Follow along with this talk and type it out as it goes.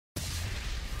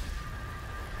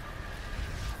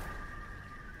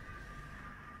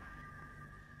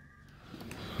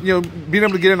Being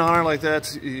able to get an honor like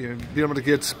that, being able to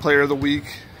get Player of the Week,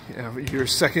 your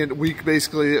second week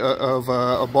basically of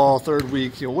a ball, third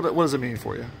week, what does it mean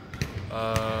for you?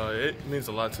 It means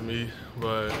a lot to me,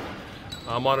 but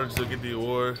I'm honored to get the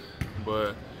award,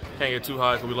 but can't get too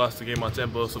high because we lost the game on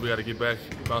tempo, so we got to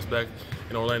bounce back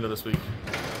in Orlando this week.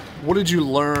 What did you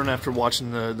learn after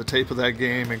watching the tape of that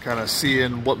game and kind of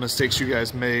seeing what mistakes you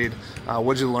guys made?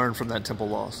 What did you learn from that Temple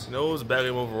loss? It was a bad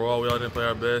game overall. We all didn't play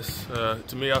our best.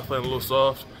 To me, I was playing a little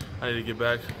soft. I need to get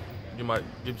back,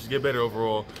 get better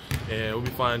overall, and we'll be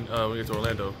fine when we get to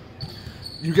Orlando.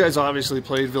 You guys obviously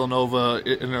played Villanova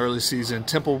in the early season.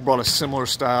 Temple brought a similar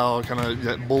style, kind of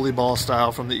that bully ball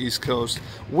style from the East Coast.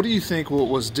 What do you think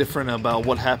was different about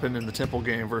what happened in the Temple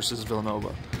game versus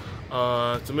Villanova?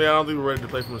 To me, I don't think we're ready to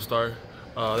play from the start.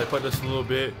 They played us a little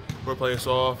bit. We're playing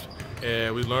soft,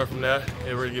 and we learned from that, and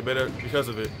we're going to get better because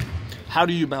of it. How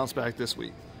do you bounce back this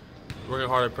week? Working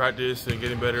hard at practice and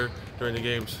getting better during the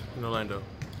games in Orlando.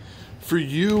 For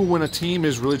you, when a team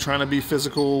is really trying to be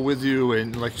physical with you,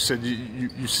 and like you said,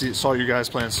 you saw you guys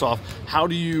playing soft, how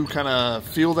do you kind of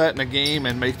feel that in a game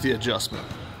and make the adjustment?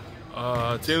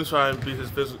 Teams try and be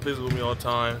physical with me all the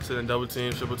time, sitting double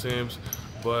teams, triple teams,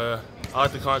 but I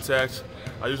like the contact.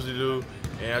 I usually do,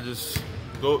 and I just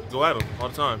go at them all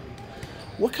the time.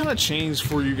 What kind of changed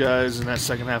for you guys in that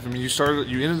second half? I mean,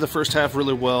 you ended the first half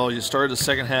really well. You started the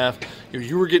second half.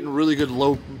 You were getting really good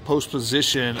low post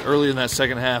position early in that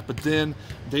second half, but then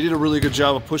they did a really good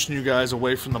job of pushing you guys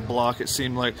away from the block, it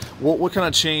seemed like. What kind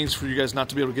of changed for you guys not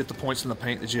to be able to get the points in the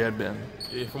paint that you had been?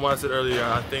 Yeah, from what I said earlier,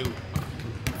 I think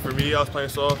for me, I was playing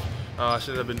soft. I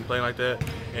shouldn't have been playing like that.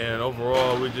 And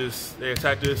overall, they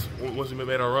attacked us once we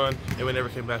made our run, and we never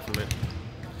came back from it.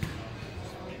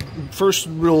 First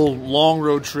real long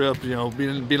road trip,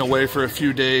 being away for a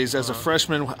few days. As a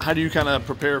freshman, how do you kind of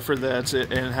prepare for that,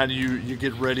 and how do you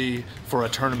get ready for a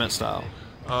tournament style?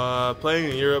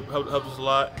 Playing in Europe helps us a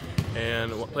lot,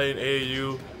 and playing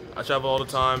AAU, I travel all the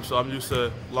time, so I'm used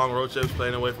to long road trips,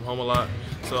 playing away from home a lot.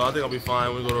 So I think I'll be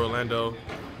fine when we go to Orlando.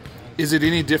 Is it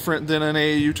any different than an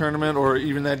AAU tournament or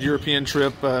even that European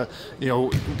trip, the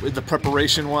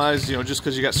preparation-wise, just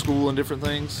because you got school and different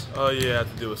things? Oh, yeah, I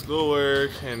have to do with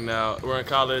schoolwork, and we're in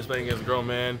college playing against a grown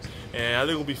man, and I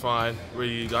think we'll be fine.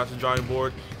 We got to the drawing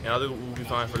board, and I think we'll be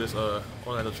fine for this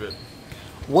Orlando trip.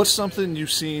 What's something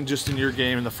you've seen just in your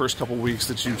game in the first couple weeks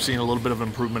that you've seen a little bit of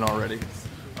improvement already?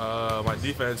 My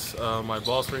defense, my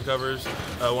ball screen covers.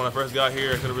 When I first got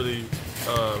here, I couldn't really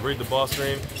read the ball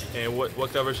screen and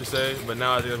what coverage should say, but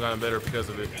now I think I've gotten better because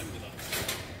of it.